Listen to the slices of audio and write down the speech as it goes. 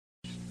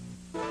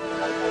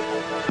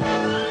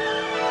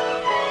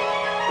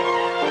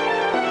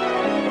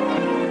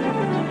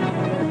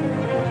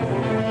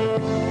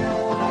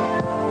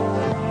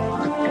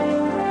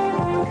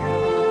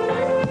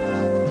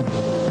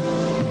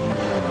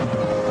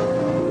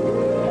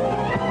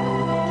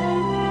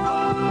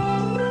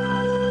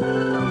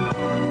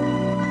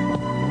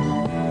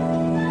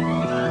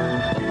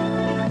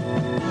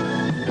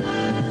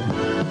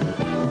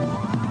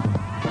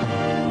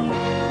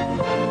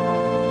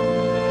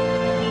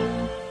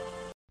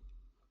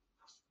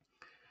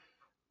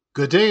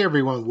Good day,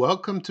 everyone.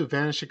 Welcome to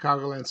Vanished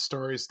Chicagoland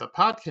Stories, the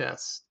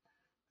podcast.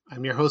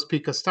 I'm your host,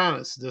 Pete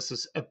Costanis. This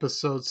is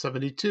episode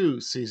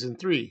 72, season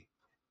 3.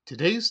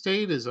 Today's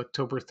date is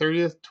October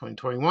 30th,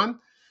 2021.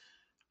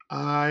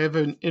 I have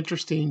an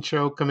interesting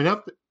show coming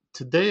up.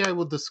 Today, I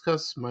will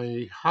discuss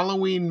my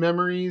Halloween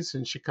memories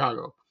in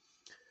Chicago.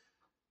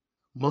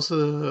 Most of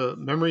the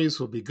memories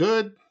will be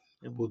good,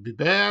 it will be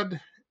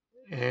bad,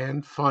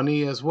 and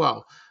funny as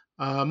well.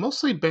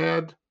 Mostly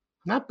bad,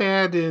 not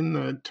bad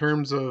in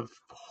terms of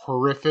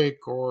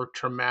horrific or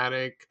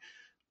traumatic,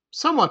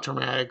 somewhat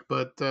traumatic,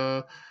 but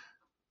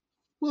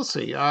we'll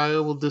see. I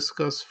will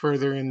discuss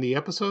further in the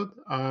episode.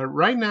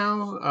 Right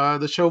now,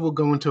 the show will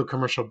go into a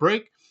commercial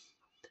break,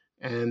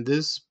 and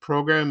this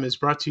program is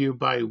brought to you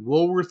by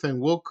Woolworth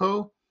and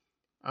Wilco.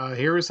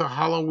 Here is a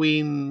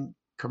Halloween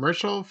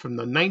commercial from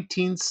the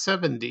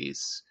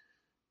 1970s.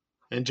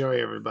 Enjoy,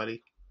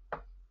 everybody.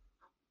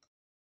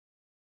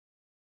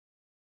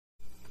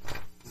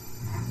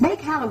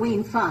 Make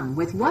Halloween fun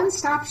with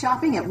one-stop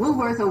shopping at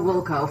Woolworth or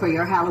Wilco for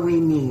your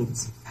Halloween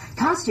needs.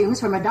 Costumes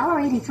from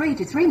 $1.83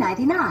 to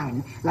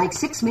 $3.99, like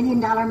 $6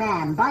 Million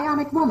Man,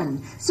 Bionic Woman,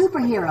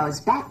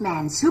 superheroes,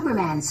 Batman,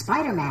 Superman,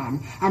 Spider-Man,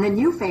 and a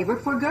new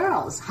favorite for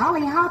girls,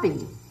 Holly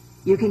Hobbie.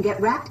 You can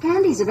get wrapped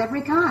candies of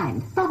every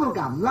kind,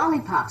 bubblegum,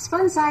 lollipops,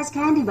 fun-sized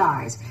candy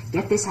bars.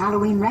 Get this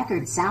Halloween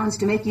record, Sounds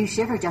to Make You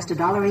Shiver, just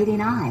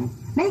 $1.89.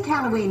 Make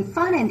Halloween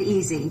fun and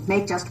easy.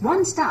 Make just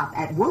one stop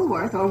at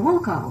Woolworth or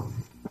Wilco.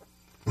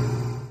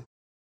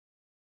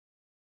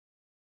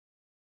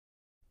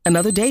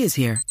 Another day is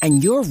here,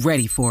 and you're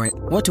ready for it.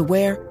 What to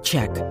wear?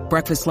 Check.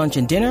 Breakfast, lunch,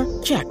 and dinner?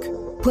 Check.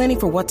 Planning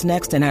for what's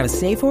next and how to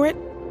save for it?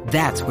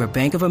 That's where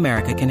Bank of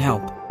America can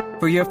help.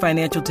 For your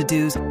financial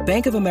to-dos,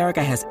 Bank of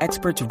America has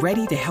experts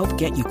ready to help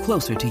get you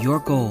closer to your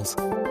goals.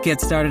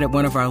 Get started at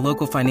one of our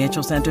local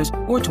financial centers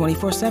or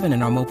 24/7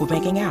 in our mobile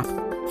banking app.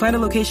 Find a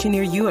location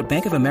near you at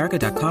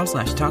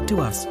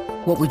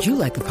bankofamerica.com/talktous. What would you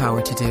like the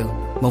power to do?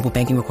 Mobile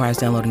banking requires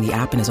downloading the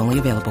app and is only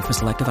available for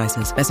select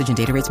devices. Message and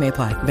data rates may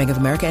apply. Bank of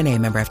America N.A.,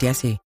 member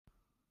FDIC.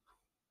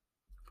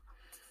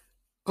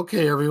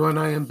 Okay, everyone,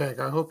 I am back.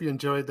 I hope you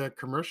enjoyed that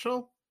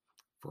commercial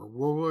for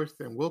Woolworth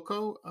and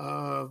Wilco.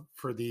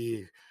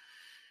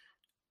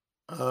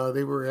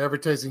 They were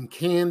advertising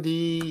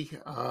candy,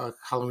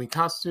 Halloween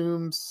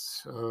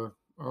costumes.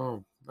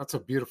 That's a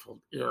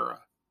beautiful era.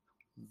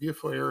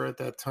 Beautiful era at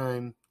that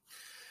time.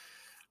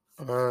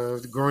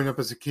 Growing up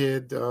as a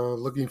kid,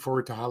 looking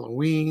forward to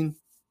Halloween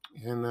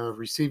and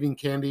receiving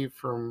candy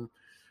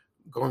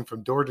going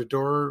from door to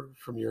door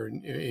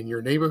in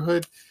your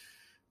neighborhood.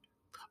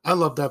 I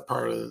love that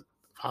part of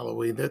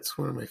Halloween. That's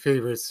one of my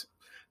favorites.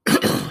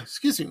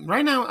 Excuse me.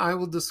 Right now, I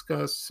will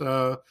discuss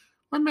my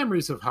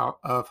memories of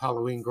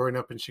Halloween growing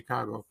up in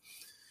Chicago.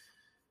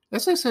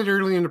 As I said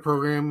earlier in the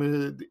program,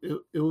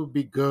 it would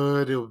be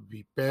good, it would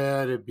be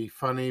bad, it'd be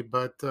funny,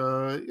 but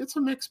it's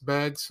a mixed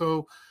bag.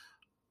 So,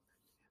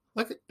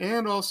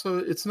 and also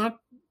it's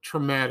not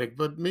traumatic,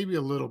 but maybe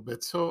a little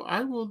bit. So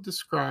I will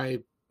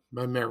describe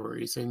my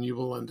memories, and you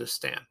will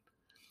understand.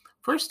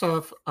 First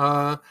off,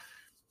 my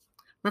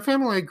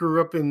family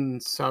grew up in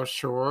South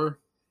Shore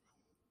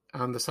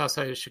on the south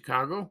side of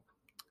Chicago,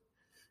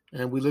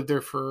 and we lived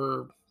there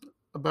for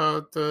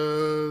about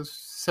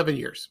 7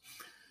 years.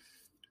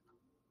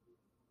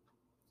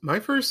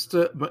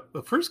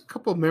 The first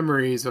couple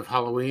memories of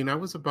Halloween, I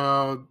was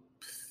about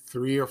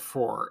 3 or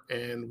 4,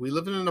 and we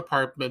lived in an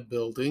apartment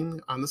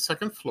building on the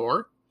second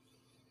floor.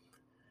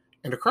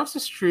 And across the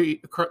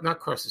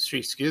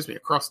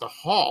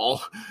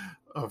hall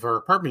of our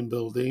apartment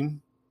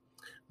building,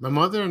 my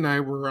mother and I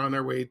were on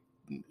our way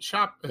to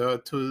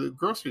the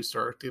grocery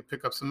store to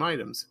pick up some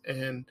items.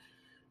 And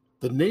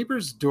the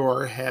neighbor's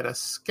door had a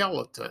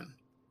skeleton,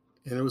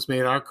 and it was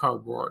made out of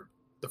cardboard.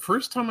 The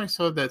first time I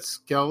saw that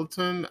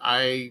skeleton,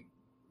 I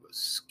was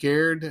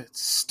scared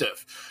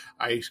stiff.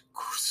 I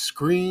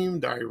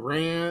screamed and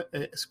ran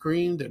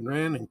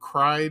and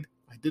cried.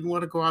 I didn't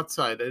want to go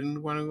outside.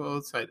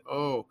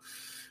 Oh,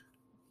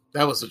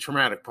 that was the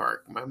traumatic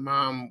part. My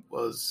mom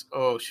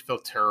she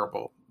felt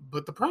terrible.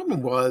 But the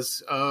problem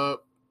was,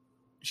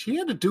 she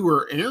had to do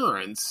her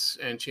errands,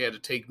 and she had to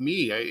take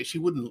me.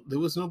 There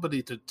was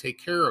nobody to take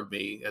care of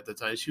me at the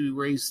time. She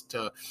raised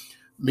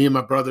me and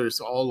my brothers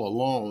all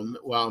alone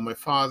while my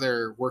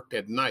father worked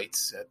at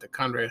nights at the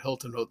Conrad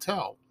Hilton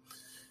Hotel.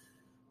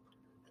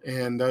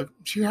 And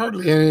she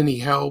hardly had any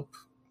help,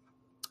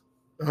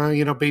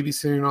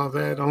 babysitting, all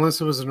that,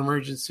 unless it was an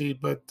emergency.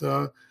 But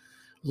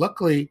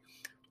luckily,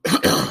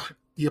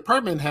 the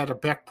apartment had a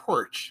back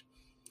porch.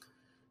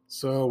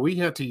 So we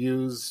had to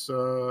use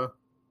the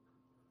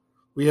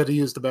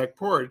back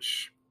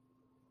porch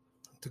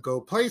to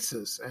go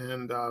places.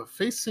 And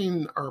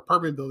facing our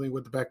apartment building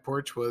with the back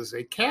porch was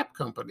a cab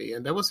company,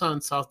 and that was on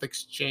South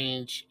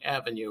Exchange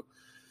Avenue,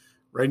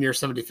 right near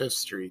 75th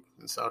Street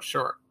in South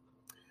Shore.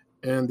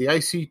 And the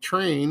IC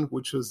train,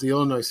 which was the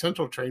Illinois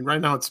Central train, right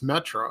now it's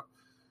Metro,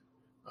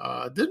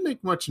 didn't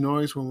make much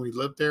noise when we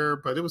lived there,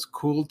 but it was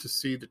cool to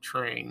see the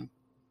train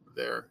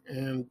there.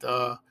 And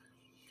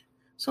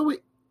so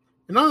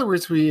In other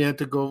words, we had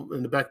to go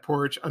in the back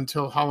porch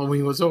until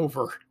Halloween was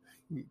over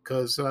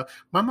because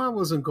my mom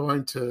wasn't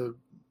going to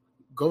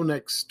go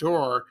next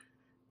door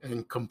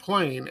and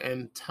complain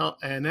and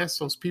ask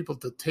those people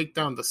to take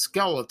down the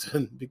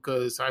skeleton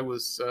because I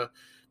was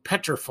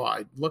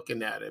petrified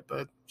looking at it,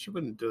 but she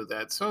wouldn't do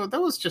that. So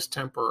that was just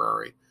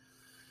temporary.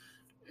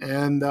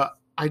 And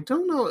I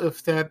don't know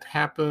if that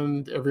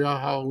happened every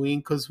Halloween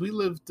because we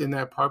lived in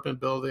that apartment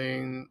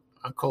building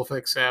on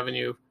Colfax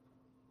Avenue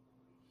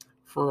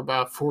for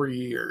about 4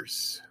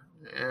 years.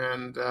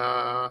 And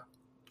I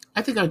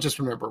think I just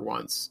remember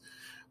once.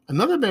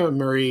 Another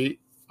memory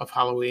of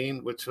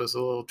Halloween, which was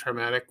a little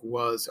traumatic,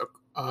 was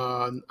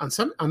on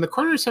the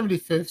corner of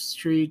 75th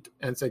Street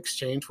and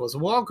Exchange was a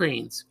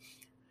Walgreens.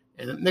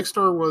 And next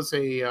door was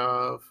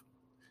a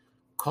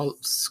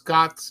called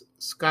Scott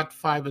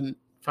 5 and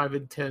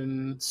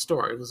 10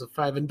 store. It was a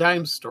 5 and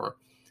dime store.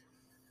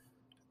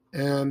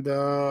 And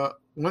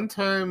one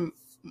time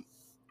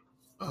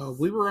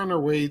we were on our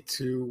way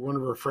to one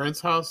of our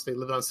friends' house. They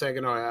lived on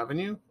Saginaw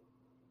Avenue.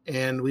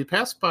 And we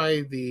passed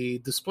by the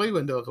display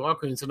window of the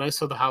Walgreens, and I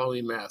saw the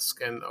Halloween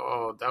mask. And,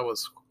 oh, that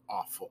was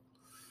awful.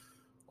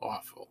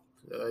 Awful.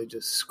 I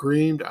just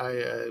screamed.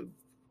 I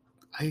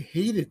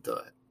hated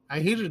that.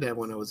 I hated that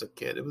when I was a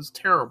kid. It was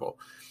terrible.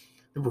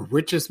 There were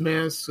witches'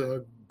 masks,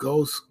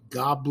 ghosts,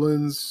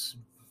 goblins,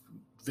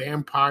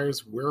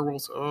 vampires,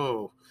 werewolves.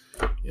 Oh,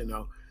 you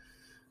know.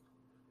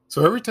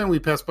 So every time we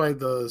passed by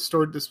the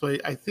store display,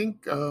 I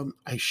think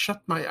I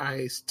shut my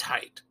eyes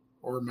tight,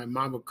 or my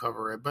mom would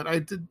cover it. But I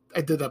did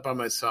that by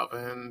myself,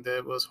 and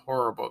it was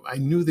horrible. I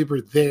knew they were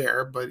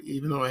there, but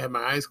even though I had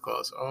my eyes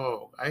closed,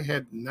 I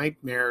had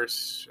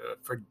nightmares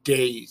for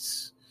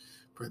days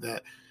for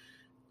that.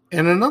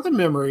 And another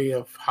memory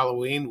of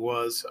Halloween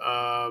was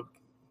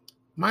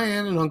my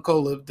aunt and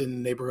uncle lived in the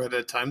neighborhood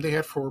at the time. They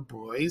had 4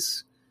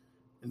 boys,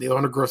 and they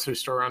owned a grocery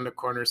store on the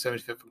corner of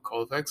 75th and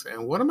Colfax.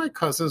 And one of my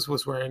cousins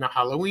was wearing a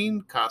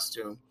Halloween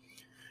costume.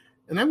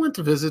 And I went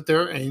to visit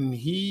there, and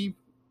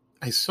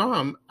I saw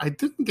him. I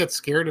didn't get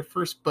scared at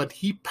first, but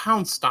he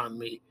pounced on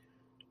me.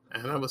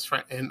 And I was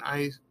frightened.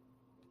 And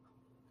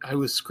I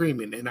was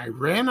screaming. And I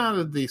ran out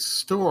of the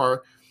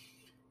store,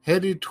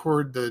 headed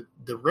toward the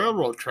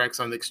railroad tracks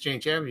on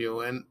Exchange Avenue,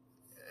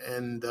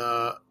 and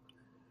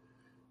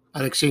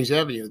on Exchange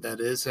Avenue,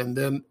 that is. And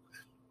then,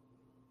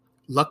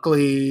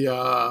 luckily,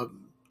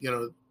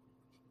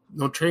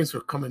 no trains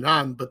were coming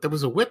on, but there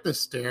was a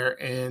witness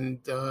there, and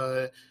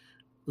it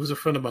was a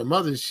friend of my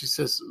mother's. She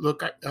says,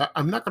 "Look,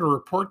 I'm not going to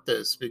report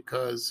this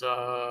because,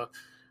 that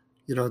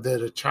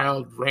a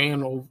child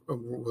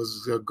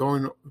was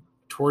going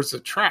towards the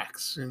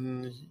tracks,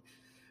 and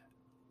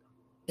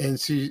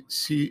she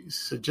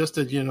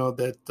suggested,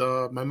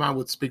 that my mom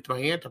would speak to my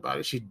aunt about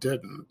it. She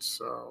didn't,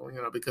 so,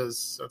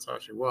 because that's how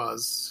she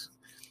was.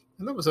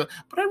 And that was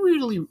but I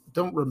really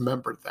don't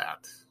remember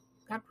that.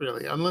 Not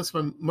really, unless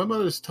my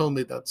mother's told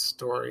me that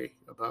story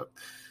about,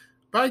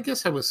 but I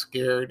guess I was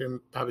scared and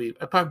I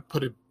probably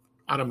put it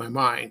out of my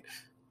mind.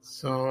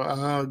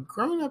 So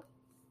growing up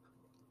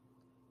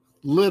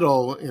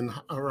little in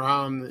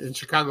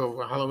Chicago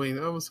for Halloween,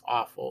 that was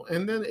awful.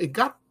 And then it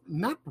got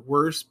not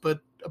worse,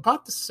 but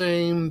about the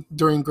same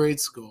during grade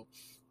school.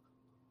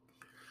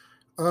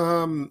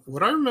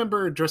 What I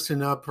remember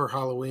dressing up for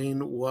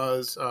Halloween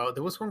was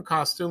there was one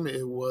costume.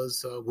 It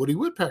was Woody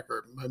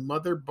Woodpecker. My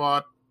mother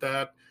bought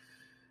that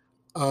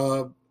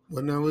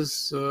when I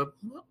was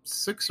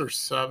 6 or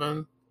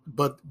 7.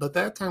 But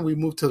that time we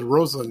moved to the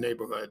Roseland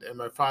neighborhood, and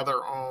my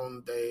father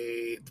owned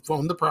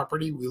the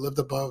property. We lived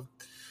above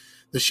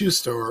the shoe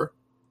store.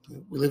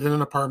 We lived in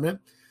an apartment,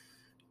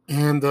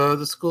 and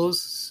the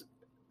schools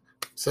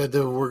said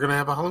that we're going to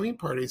have a Halloween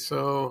party.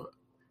 So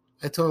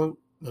I told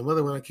my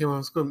mother when I came home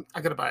from school, I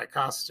got to buy a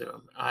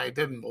costume. I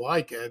didn't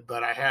like it,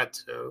 but I had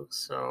to.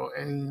 So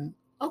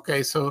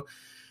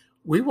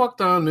we walked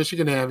down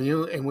Michigan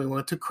Avenue and we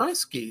went to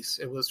Kresge's.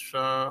 It was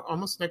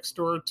almost next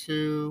door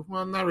to,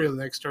 well, not really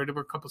next door. There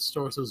were a couple of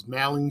stores. It was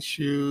Malling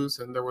Shoes,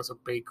 and there was a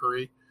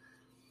bakery,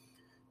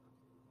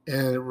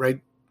 and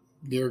right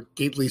near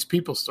Gately's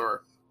People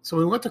Store. So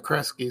we went to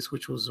Kresge's,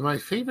 which was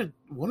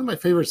one of my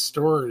favorite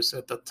stores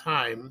at the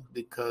time,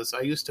 because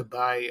I used to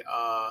buy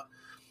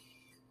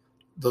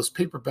those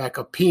paperback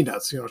of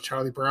Peanuts,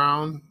 Charlie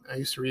Brown. I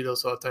used to read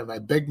those all the time. I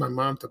begged my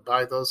mom to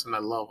buy those, and I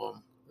love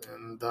them.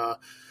 And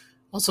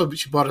also,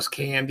 she bought us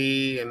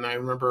candy, and I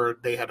remember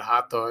they had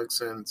hot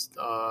dogs and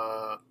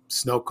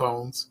snow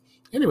cones.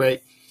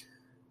 Anyway,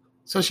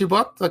 so she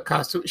bought the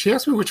costume. She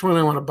asked me which one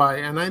I want to buy,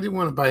 and I didn't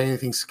want to buy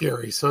anything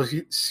scary. So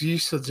she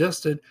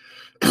suggested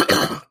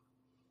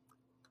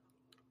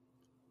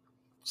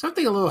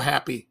something a little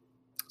happy.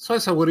 So I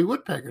saw Woody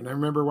Woodpecker, and I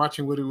remember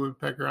watching Woody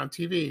Woodpecker on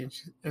TV.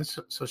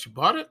 So she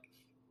bought it.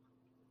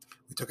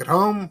 We took it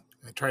home.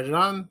 I tried it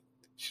on.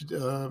 I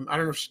don't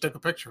know if she took a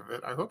picture of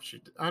it. I hope she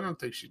did. I don't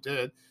think she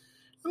did.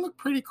 It looked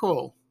pretty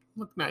cool. It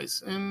looked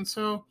nice. And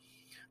so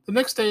the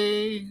next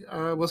day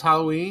was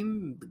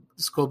Halloween.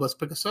 The school bus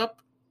picked us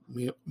up,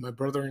 my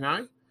brother and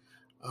I.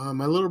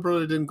 My little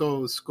brother didn't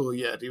go to school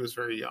yet. He was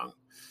very young.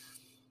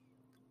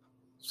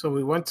 So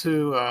we went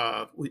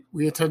to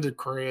we attended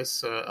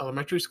Correas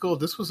Elementary School.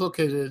 This was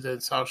located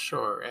in South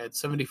Shore at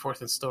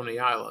 74th and Stony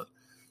Island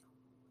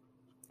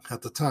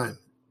at the time,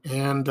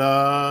 and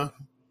I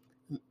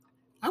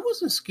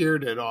wasn't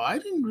scared at all. I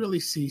didn't really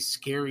see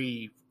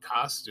scary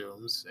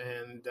costumes,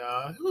 and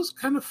it was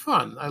kind of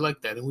fun. I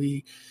liked that, and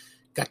we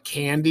got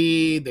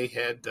candy. They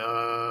had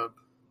I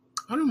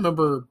don't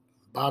remember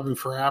bobbing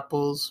for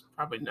apples.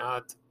 Probably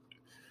not.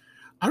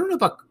 I don't know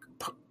about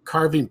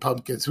carving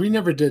pumpkins. We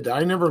never did that.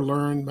 I never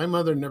learned. My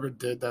mother never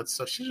did that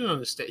stuff. She didn't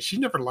understand. She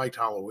never liked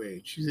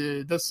Halloween. She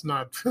said, that's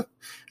not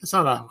it's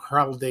not a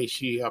holiday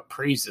she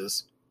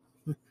praises.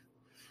 You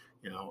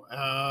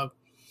know.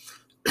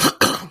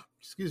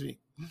 Excuse me.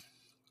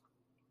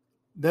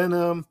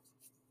 Then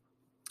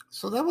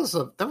so that was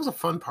a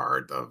fun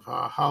part of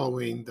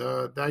Halloween.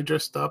 I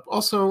dressed up.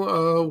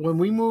 Also, when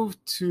we moved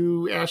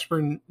to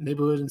Ashburn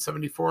neighborhood in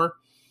 '74,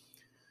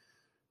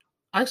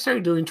 I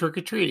started doing trick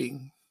or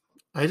treating.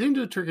 I didn't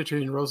do trick or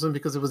treating in Roseland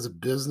because it was a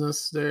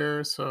business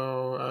there.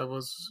 So I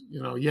was,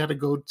 you had to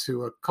go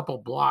to a couple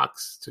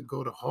blocks to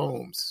go to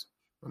homes.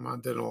 My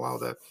mom didn't allow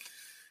that.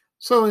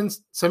 So in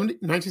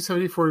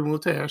 1974, we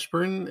moved to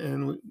Ashburn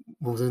and we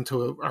moved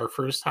into our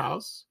first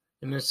house.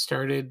 And I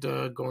started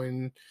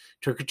going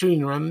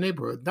trick-or-treating around the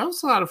neighborhood. That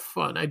was a lot of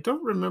fun. I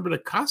don't remember the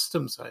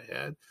costumes I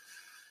had,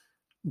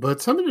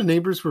 but some of the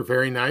neighbors were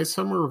very nice.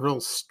 Some were real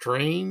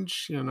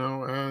strange,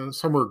 and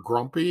some were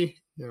grumpy,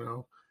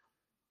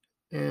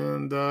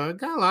 and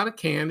got a lot of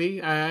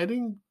candy. I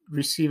didn't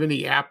receive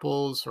any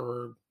apples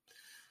or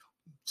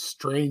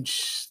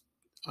strange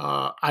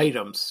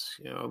items,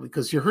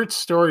 because you heard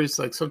stories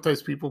like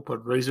sometimes people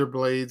put razor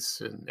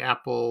blades in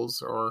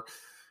apples, or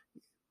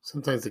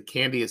sometimes the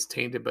candy is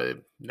tainted, but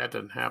that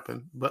doesn't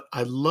happen. But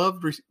I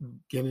loved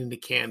getting the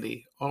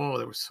candy. Oh,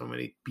 there were so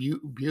many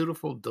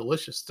beautiful,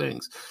 delicious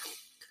things,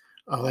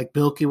 like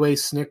Milky Way,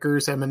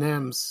 Snickers,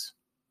 M&Ms,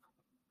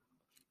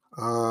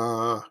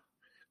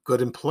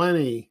 Good and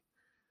Plenty,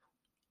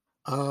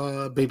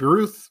 Baby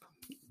Ruth,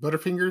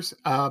 Butterfingers.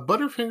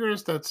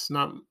 Butterfingers, that's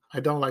not. I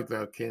don't like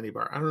that candy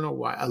bar. I don't know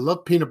why. I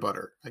love peanut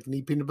butter. I can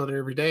eat peanut butter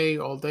every day,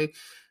 all day.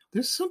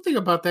 There's something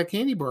about that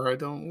candy bar I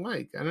don't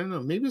like. I don't know.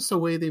 Maybe it's the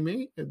way they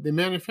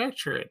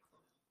manufacture it.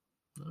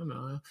 I don't know.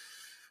 I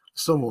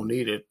still won't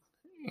eat it.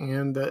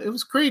 And it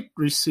was great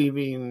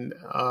receiving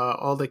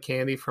all the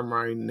candy from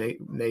my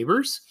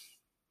neighbors.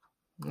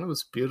 It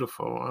was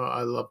beautiful.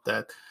 I loved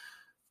that.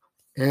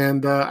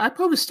 And I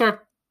probably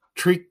stopped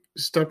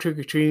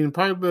trick-or-treating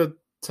probably about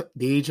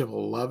the age of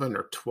 11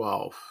 or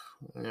 12.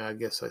 Yeah, I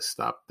guess I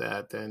stopped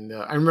that. And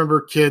I remember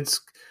kids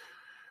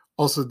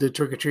also did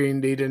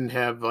trick-or-treating. They didn't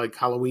have like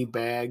Halloween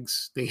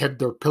bags. They had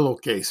their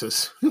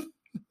pillowcases.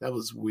 That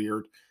was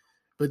weird.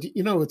 But,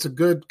 it's a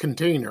good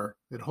container.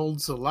 It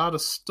holds a lot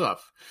of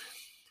stuff.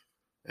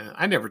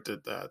 I never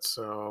did that.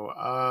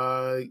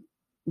 So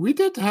we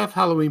did have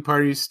Halloween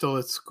parties still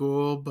at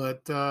school,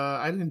 but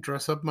I didn't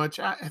dress up much.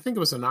 I think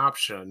it was an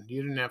option.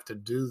 You didn't have to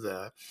do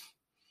that.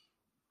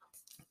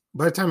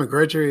 By the time I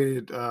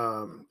graduated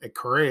at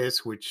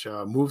Correas, which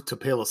moved to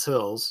Palos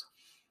Hills,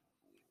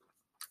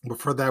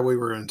 before that, we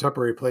were in a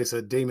temporary place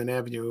at Damon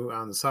Avenue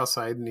on the south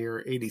side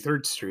near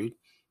 83rd Street.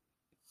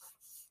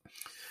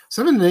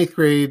 7th and 8th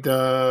grade,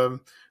 the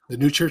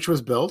new church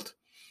was built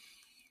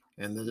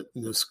and the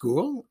new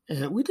school.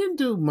 And we didn't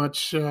do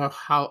much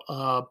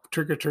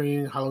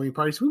trick-or-treating, Halloween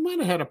parties. We might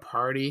have had a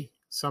party,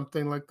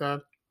 something like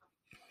that.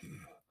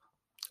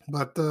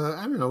 But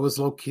I don't know, it was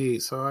low-key.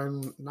 So I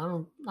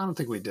don't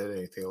think we did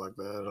anything like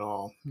that at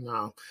all.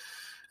 No.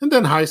 And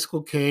then high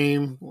school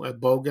came at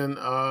Bogan.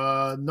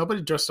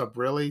 Nobody dressed up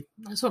really.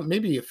 I saw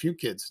maybe a few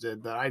kids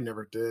did, but I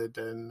never did.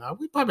 And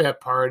we probably had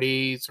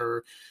parties,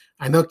 or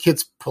I know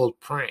kids pulled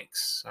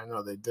pranks. I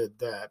know they did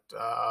that.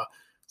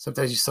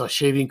 Sometimes you saw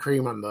shaving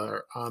cream on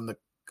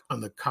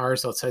the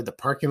cars outside the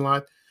parking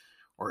lot,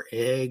 or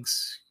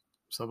eggs,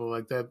 something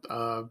like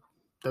that.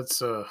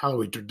 That's a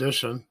Halloween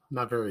tradition.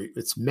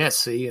 It's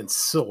messy and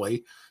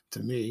silly to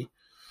me.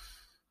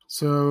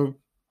 So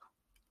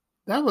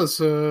that was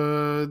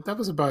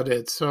about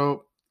it.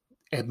 So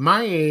at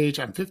my age,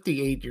 I'm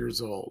 58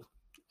 years old,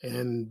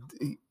 and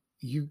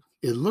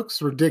it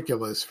looks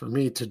ridiculous for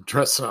me to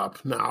dress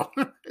up now.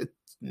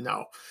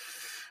 No.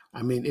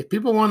 I mean, if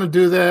people want to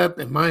do that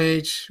at my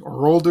age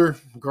or older,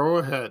 go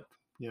ahead.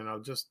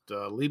 Just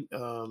leave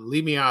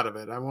me out of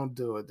it. I won't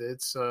do it.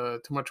 It's too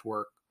much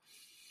work.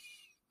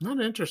 Not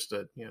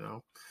interested,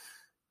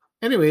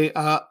 Anyway,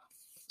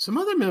 some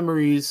other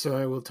memories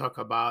I will talk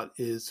about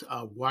is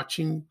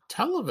watching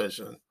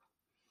television.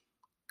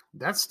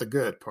 That's the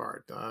good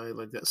part. I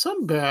like that.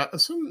 Some bad,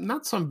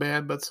 not some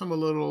bad, but some a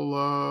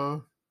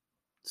little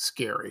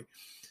scary.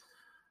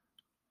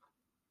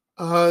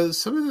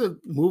 Some of the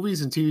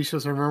movies and TV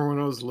shows I remember when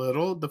I was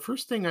little, the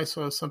first thing I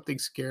saw something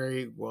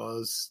scary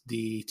was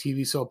the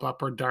TV soap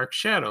opera Dark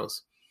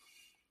Shadows.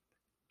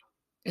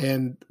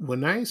 And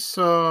when I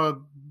saw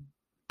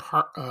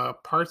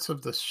parts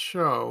of the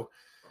show,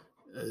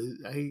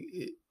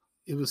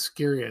 it was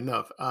scary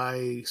enough.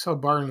 I saw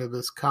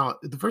Barnabas Collins.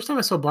 The first time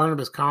I saw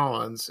Barnabas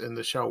Collins in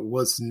the show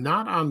was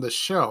not on the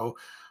show,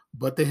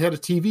 but they had a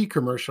TV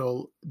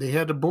commercial. They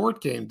had a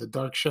board game, the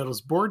Dark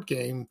Shadows board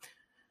game,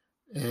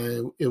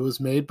 and it was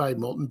made by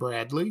Milton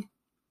Bradley.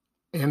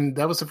 And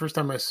that was the first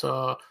time I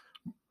saw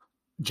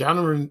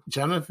Jonathan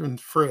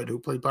Frid, who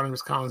played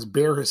Barnabas Collins,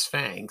 bare his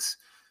fangs.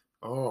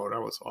 Oh, that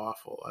was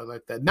awful. I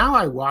like that. Now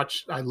I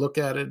look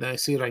at it and I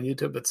see it on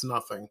YouTube. It's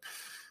nothing.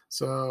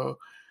 So,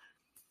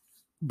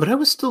 but I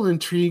was still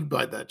intrigued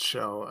by that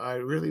show. I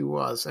really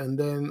was. And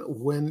then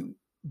when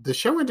the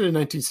show ended in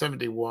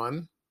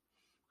 1971,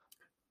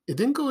 it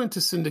didn't go into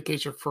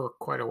syndication for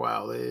quite a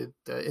while.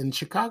 In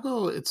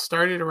Chicago, it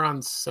started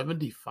around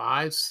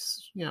 75,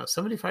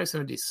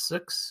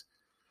 76.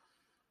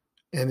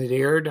 And it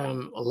aired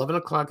 11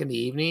 o'clock in the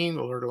evening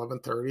or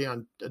 11:30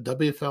 on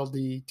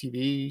WFLD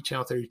TV,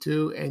 Channel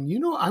 32. And,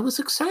 I was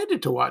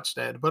excited to watch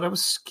that, but I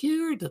was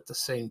scared at the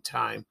same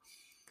time.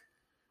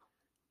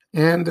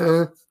 And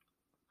I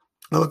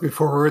looking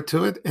forward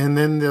to it. And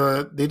then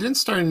they didn't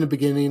start in the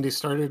beginning. They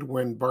started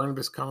when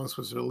Barnabas Collins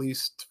was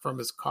released from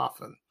his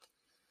coffin.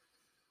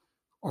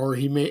 Or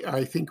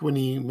I think when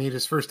he made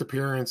his first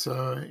appearance,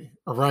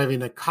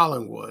 arriving at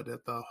Collinwood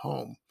at the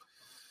home.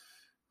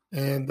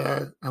 And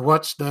I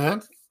watched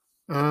that.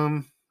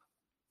 I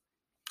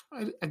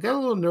got a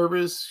little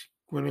nervous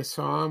when I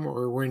saw him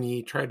or when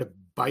he tried to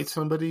bite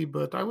somebody,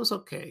 but I was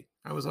okay.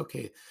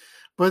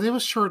 But it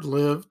was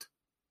short-lived.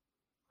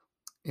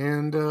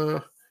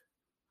 And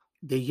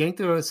they yanked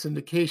it out of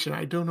syndication.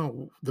 I don't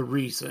know the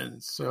reason.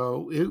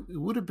 So it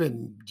would have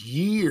been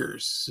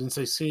years since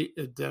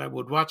that I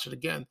would watch it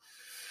again.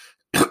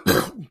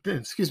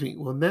 Excuse me.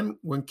 Well, then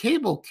when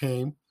cable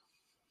came,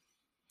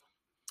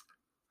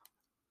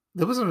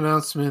 there was an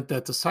announcement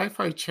that the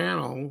Sci-Fi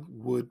Channel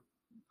would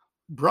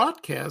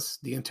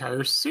broadcast the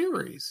entire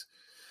series.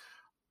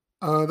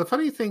 The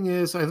funny thing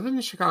is, I lived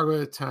in Chicago at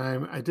the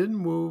time. I didn't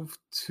move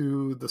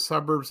to the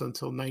suburbs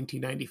until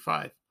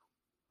 1995.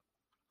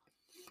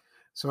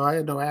 So I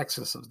had no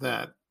access of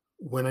that.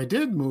 When I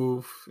did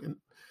move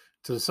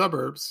to the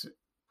suburbs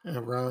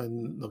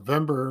around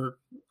November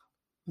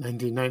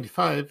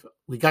 1995,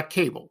 we got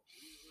cable.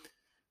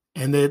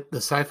 And the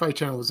Sci-Fi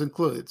Channel was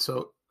included.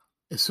 So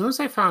as soon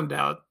as I found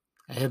out,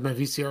 I had my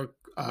VCR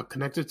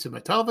connected to my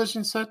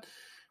television set,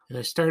 and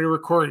I started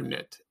recording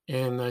it.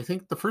 And I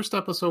think the first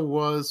episode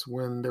was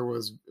when there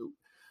was,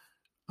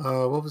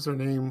 what was her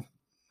name?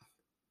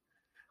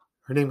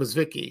 Her name was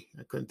Vicky.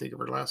 I couldn't think of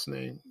her last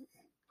name.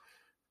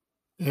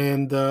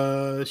 And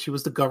she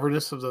was the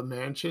governess of the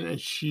mansion,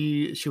 and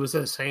she was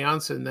at a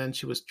seance, and then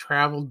she was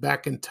traveled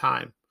back in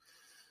time.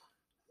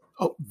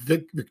 Oh,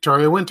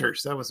 Victoria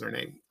Winters, that was her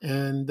name.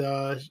 And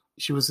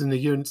she was in the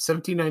year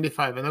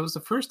 1795, and that was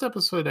the first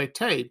episode I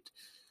taped.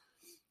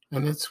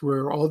 And that's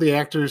where all the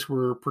actors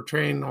were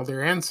portraying all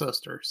their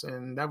ancestors,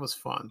 and that was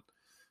fun.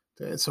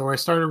 So I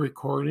started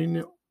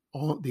recording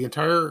the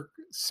entire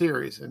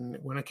series, and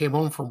when I came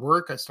home from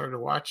work, I started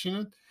watching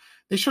it.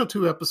 They show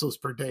 2 episodes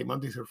per day,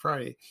 Monday through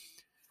Friday.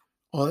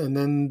 And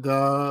then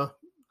I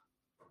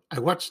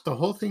watched the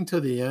whole thing to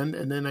the end,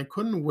 and then I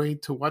couldn't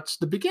wait to watch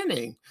the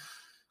beginning.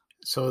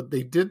 So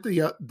they did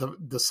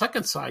the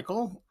second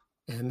cycle,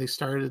 and they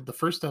started the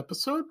first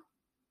episode.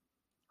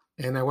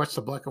 And I watched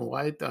the black and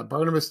white.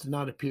 Barnabas did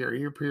not appear.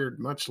 He appeared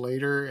much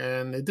later,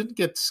 and it didn't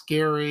get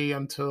scary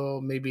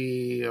until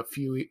maybe a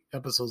few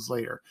episodes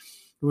later.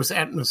 It was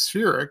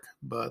atmospheric,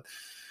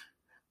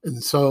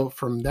 and so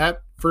from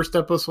that first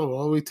episode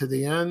all the way to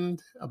the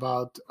end,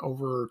 about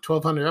over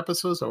 1,200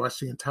 episodes, I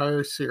watched the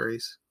entire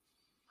series.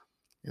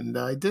 And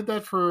I did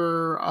that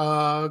for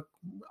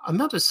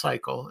another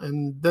cycle,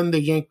 and then they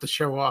yanked the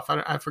show off.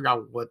 I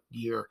forgot what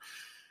year.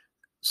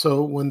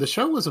 So when the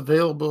show was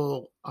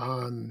available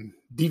on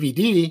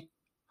DVD,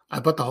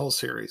 I bought the whole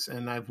series,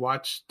 and I've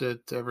watched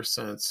it ever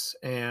since.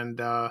 And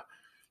I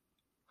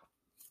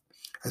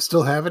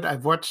still have it.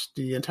 I've watched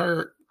the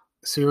entire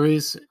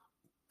series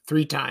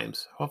 3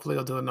 times. Hopefully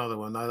I'll do another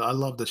one. I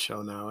love the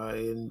show now.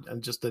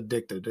 I'm just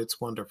addicted. It's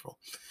wonderful.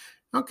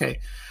 Okay.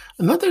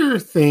 Another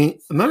thing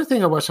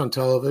I watched on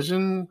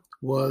television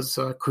was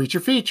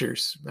Creature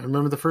Features. I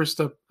remember the first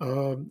I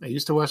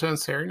used to watch it on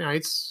Saturday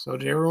nights. So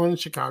did everyone in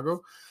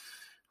Chicago.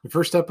 The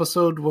first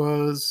episode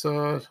was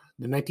the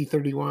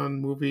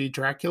 1931 movie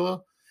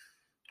Dracula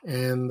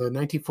and the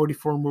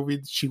 1944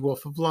 movie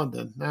She-Wolf of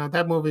London. Now,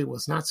 that movie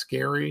was not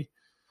scary,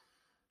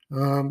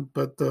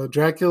 but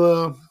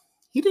Dracula,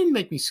 he didn't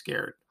make me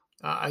scared.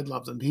 I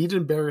loved him. He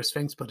didn't bare his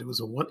fangs, but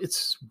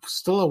it's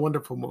still a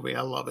wonderful movie.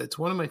 I love it. It's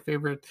one of my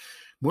favorite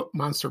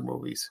monster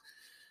movies.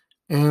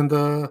 And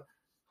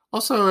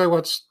also, I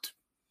watched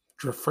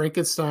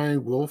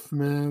Frankenstein,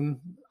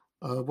 Wolfman.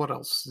 What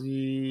else?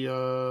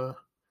 The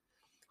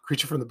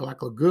Creature from the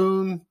Black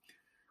Lagoon.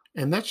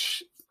 And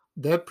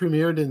that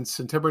premiered in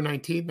September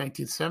 19,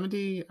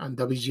 1970 on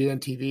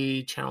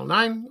WGN-TV Channel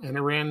 9, and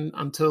it ran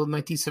until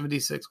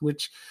 1976,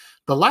 which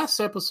the last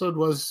episode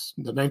was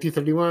the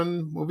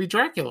 1931 movie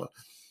Dracula.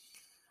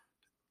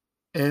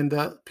 And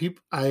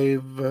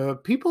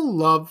people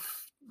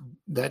love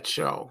that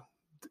show.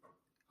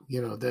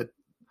 that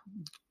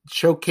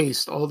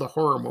showcased all the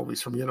horror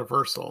movies from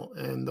Universal.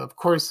 And of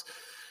course,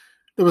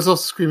 there was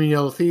also Screaming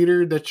Yellow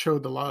Theater that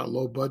showed a lot of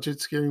low budget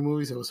scary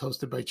movies. It was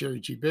hosted by Jerry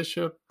G.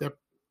 Bishop. That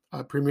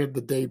premiered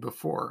the day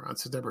before on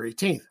September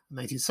 18th,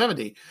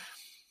 1970.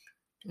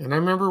 And I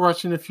remember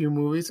watching a few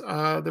movies.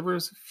 There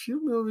was a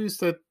few movies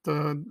that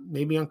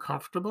made me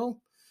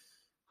uncomfortable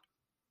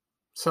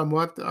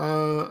somewhat.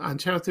 On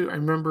Channel 2, I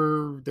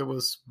remember there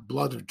was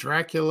Blood of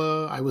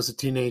Dracula. I Was a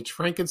Teenage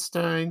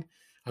Frankenstein.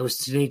 I Was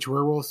a Teenage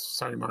Werewolf.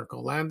 Sorry, Marco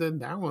Landon.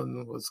 That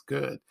one was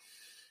good.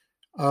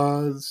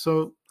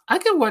 So I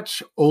can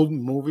watch old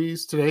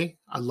movies today.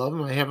 I love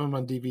them. I have them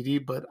on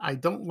DVD, but I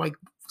don't like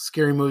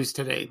scary movies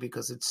today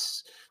because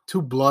it's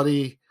too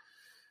bloody,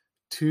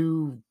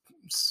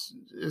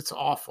 it's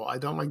awful. I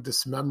don't like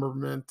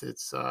dismemberment.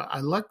 I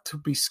like to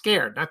be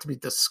scared, not to be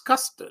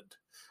disgusted.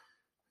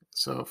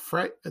 So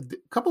a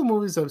couple of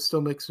movies that still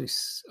makes me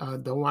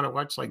don't want to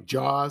watch, like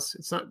Jaws.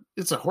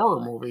 It's a horror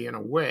movie in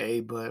a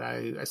way, but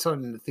I saw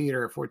it in the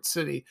theater at Fort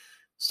City.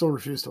 Still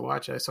refuse to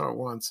watch it. I saw it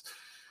once.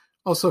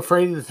 Also,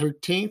 Friday the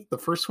 13th, the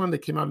first one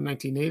that came out in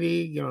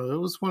 1980, it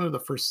was one of the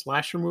first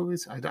slasher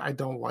movies. I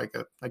don't like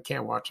it. I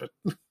can't watch it.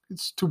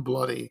 It's too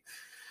bloody.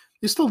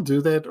 You still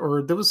do that?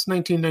 Or there was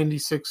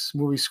 1996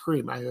 movie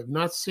Scream. I have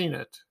not seen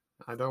it.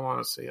 I don't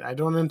want to see it. I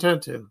don't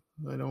intend to.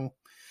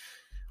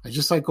 I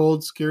just like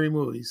old scary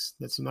movies.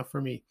 That's enough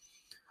for me.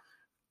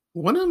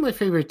 One of my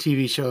favorite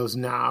TV shows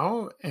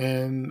now,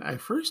 and I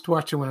first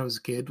watched it when I was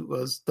a kid,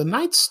 was The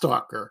Night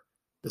Stalker,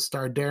 that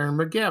starred Darren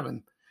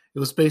McGavin. It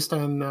was based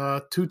on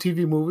 2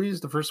 TV movies.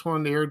 The first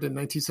one aired in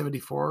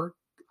 1974,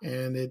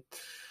 and it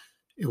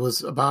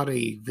was about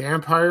a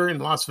vampire in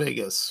Las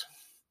Vegas.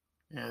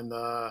 And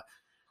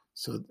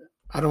so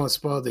I don't want to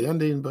spoil the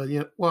ending, but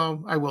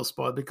I will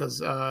spoil it because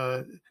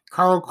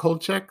Carl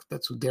Kolchak,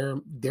 that's who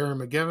Darren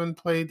McGavin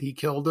played, he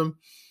killed him.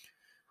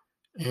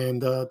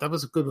 And that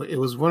was a good one.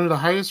 It was one of the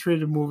highest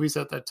rated movies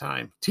at that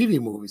time,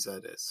 TV movies,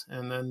 that is.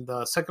 And then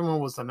the second one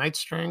was The Night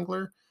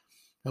Strangler.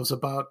 That was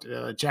about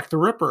Jack the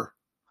Ripper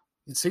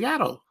in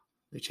Seattle.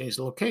 They changed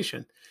the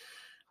location.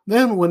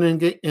 Then when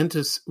it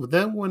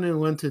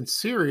went in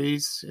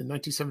series in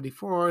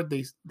 1974,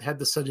 they had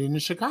the setting in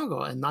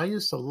Chicago, and I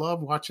used to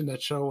love watching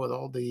that show with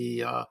all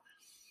the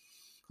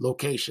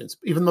locations.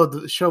 Even though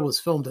the show was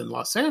filmed in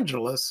Los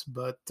Angeles,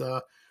 but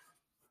that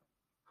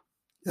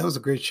was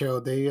a great show.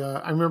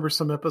 I remember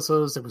some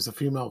episodes. There was a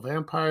female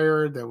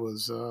vampire. There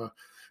was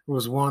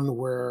one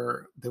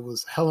where there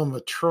was Helen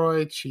of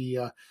Troy. She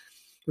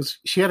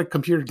had a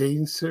computer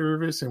dating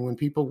service, and when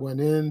people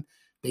went in,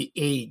 they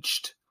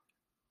aged,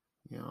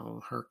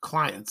 her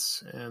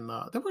clients. And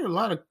there were a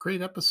lot of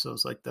great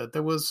episodes like that.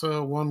 There was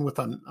one with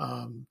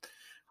a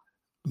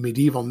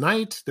medieval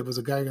knight. There was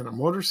a guy on a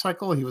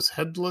motorcycle. He was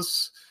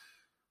headless.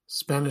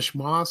 Spanish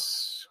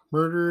Moss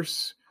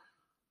murders,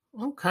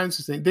 all kinds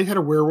of things. They had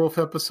a werewolf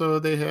episode.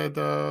 They had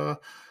there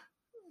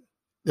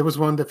was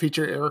one that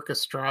featured Eric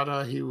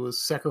Estrada. He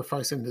was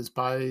sacrificing his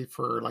body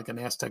for like an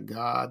Aztec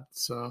god.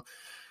 So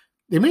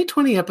they made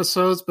 20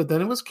 episodes, but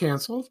then it was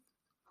canceled.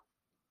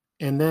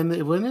 And then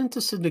it went into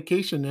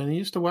syndication. And I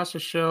used to watch the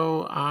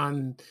show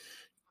on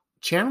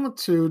Channel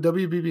 2,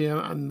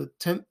 WBBM, on the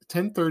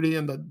 10:30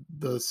 and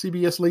the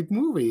CBS Late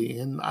Movie.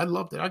 And I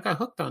loved it. I got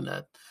hooked on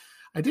that.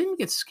 I didn't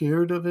get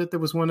scared of it. There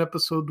was one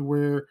episode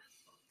where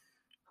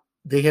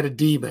they had a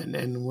demon.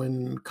 And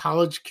when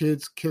college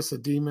kids kiss a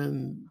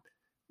demon,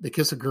 they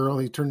kiss a girl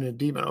and he turned into a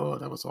demon. Oh,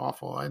 that was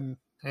awful. I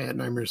had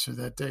nightmares for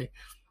that day.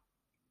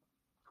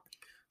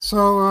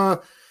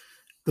 So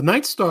The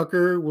Night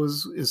Stalker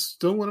is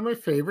still one of my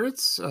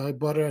favorites. I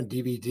bought it on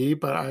DVD,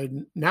 but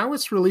now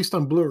it's released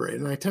on Blu-ray,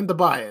 and I tend to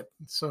buy it.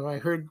 So I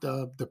heard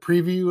the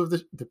preview of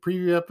the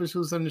preview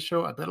episodes on the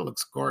show. I bet it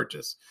looks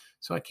gorgeous.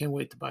 So I can't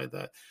wait to buy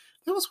that.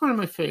 That was one of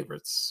my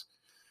favorites.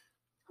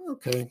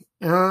 Okay,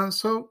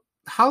 so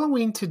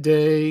Halloween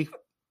today,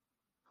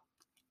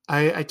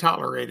 I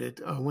tolerate it.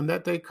 When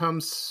that day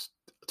comes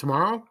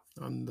tomorrow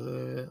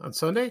on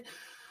Sunday,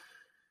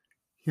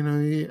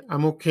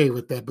 I'm okay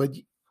with that. But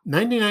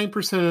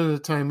 99% of the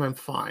time, I'm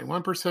fine.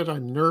 1%,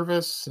 I'm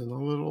nervous and a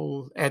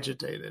little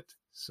agitated.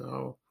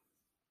 So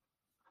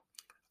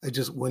I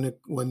just, when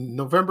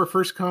November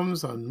 1st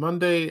comes on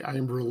Monday,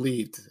 I'm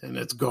relieved and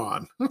it's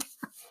gone.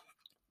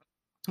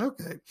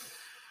 Okay.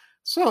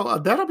 So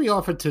that'll be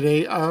all for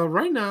today.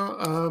 Right now,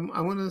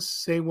 I want to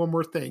say one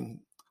more thing.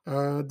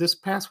 This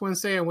past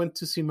Wednesday, I went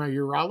to see my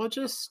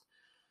urologist,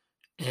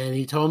 and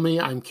he told me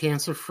I'm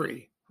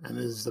cancer-free. And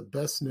this is the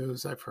best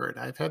news I've heard.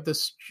 I've had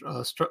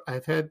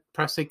I've had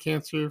prostate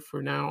cancer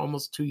for now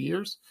almost 2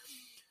 years.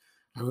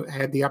 I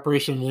had the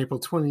operation in April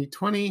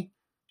 2020.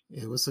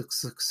 It was a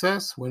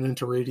success. Went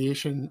into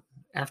radiation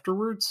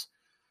afterwards.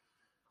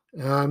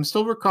 I'm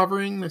still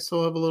recovering. I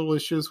still have a little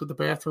issues with the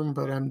bathroom,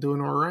 but I'm doing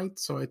all right.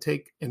 So I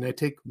take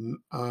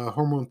a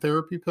hormone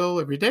therapy pill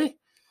every day.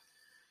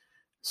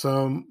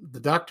 So the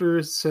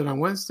doctor said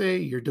on Wednesday,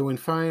 "You're doing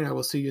fine. I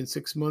will see you in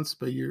 6 months,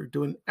 but you're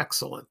doing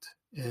excellent."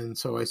 And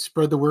so I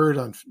spread the word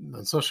on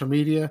social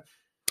media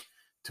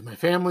to my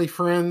family,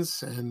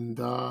 friends, and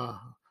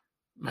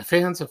my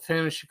fans of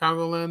Fantasy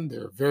Chicagoland,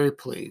 they're very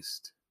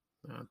pleased.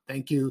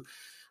 Thank you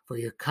for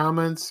your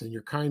comments and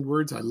your kind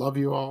words. I love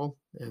you all.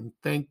 And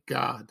thank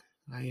God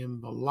I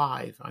am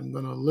alive. I'm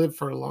going to live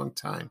for a long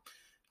time.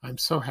 I'm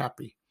so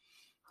happy.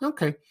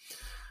 Okay.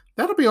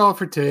 That'll be all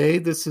for today.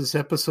 This is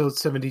episode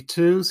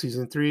 72,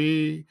 season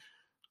 3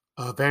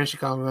 of Vanishing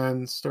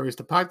Chicagoland Stories,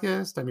 the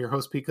podcast. I'm your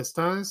host, Pete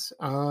Castanes.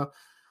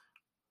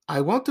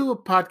 I won't do a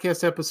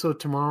podcast episode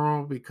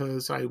tomorrow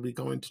because I will be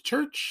going to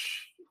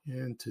church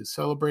and to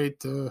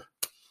celebrate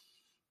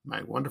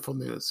my wonderful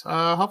news.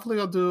 Hopefully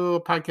I'll do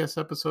a podcast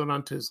episode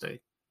on Tuesday.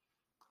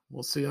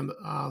 We'll see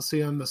I'll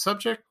see on the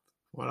subject,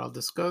 what I'll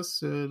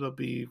discuss. It'll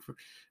be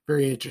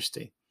very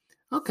interesting.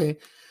 Okay.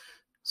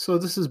 So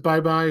this is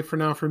bye-bye for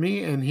now for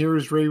me, and here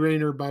is Ray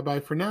Rayner. Bye-bye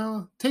for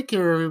now. Take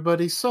care,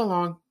 everybody. So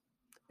long.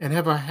 And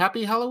have a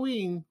happy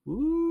Halloween.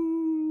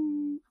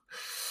 Woo!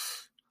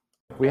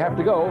 We have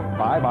to go.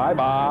 Bye, bye,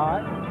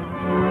 bye.